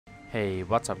Hey,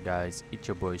 what's up guys, it's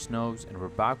your boy Snows and we're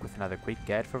back with another quick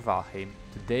guide for Valheim.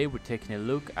 Today we're taking a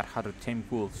look at how to tame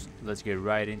wolves. Let's get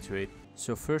right into it.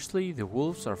 So firstly, the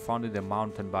wolves are found in the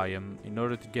mountain biome. In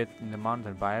order to get in the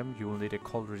mountain biome, you will need a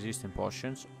cold resistant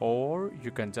potions, or you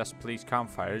can just place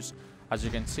campfires. As you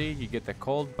can see, you get the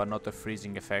cold but not the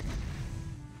freezing effect.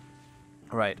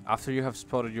 Right, after you have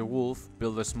spotted your wolf,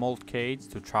 build a small cage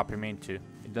to trap him into.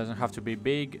 It doesn't have to be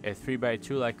big, a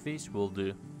 3x2 like this will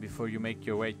do. Before you make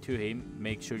your way to him,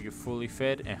 make sure you're fully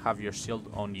fed and have your shield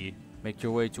on you. Make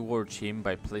your way towards him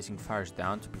by placing fires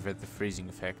down to prevent the freezing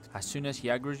effect. As soon as he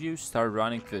aggroes you, start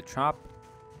running to the trap.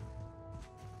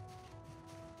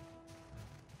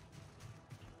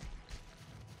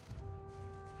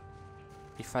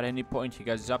 If at any point he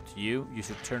gets up to you, you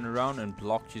should turn around and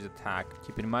block his attack.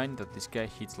 Keep in mind that this guy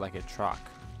hits like a truck.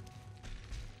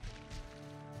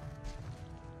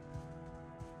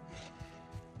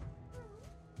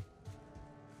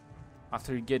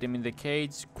 After you get him in the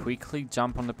cage, quickly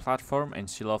jump on the platform and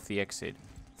seal off the exit.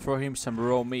 Throw him some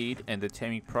raw meat and the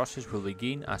taming process will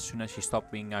begin as soon as he stops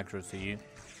being aggro to you.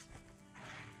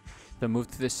 Then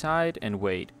move to the side and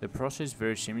wait. The process is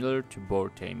very similar to boar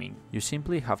taming. You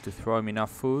simply have to throw him enough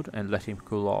food and let him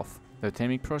cool off. The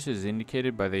taming process is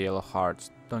indicated by the yellow hearts.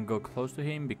 Don't go close to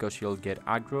him because he'll get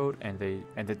aggroed and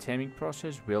the taming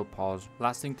process will pause.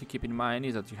 Last thing to keep in mind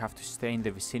is that you have to stay in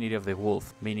the vicinity of the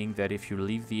wolf, meaning that if you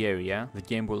leave the area, the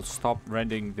game will stop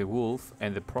rendering the wolf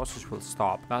and the process will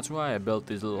stop. That's why I built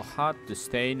this little hut to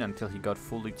stay in until he got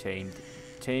fully tamed.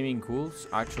 Taming wolves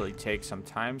actually takes some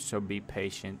time, so be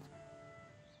patient.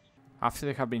 After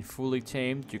they have been fully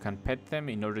tamed, you can pet them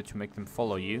in order to make them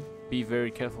follow you. Be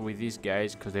very careful with these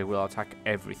guys because they will attack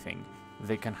everything.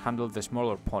 They can handle the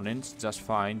smaller opponents just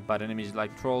fine, but enemies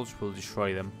like trolls will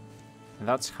destroy them. And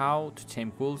that's how to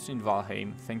tame wolves in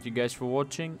Valheim. Thank you guys for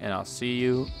watching and I'll see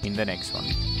you in the next one.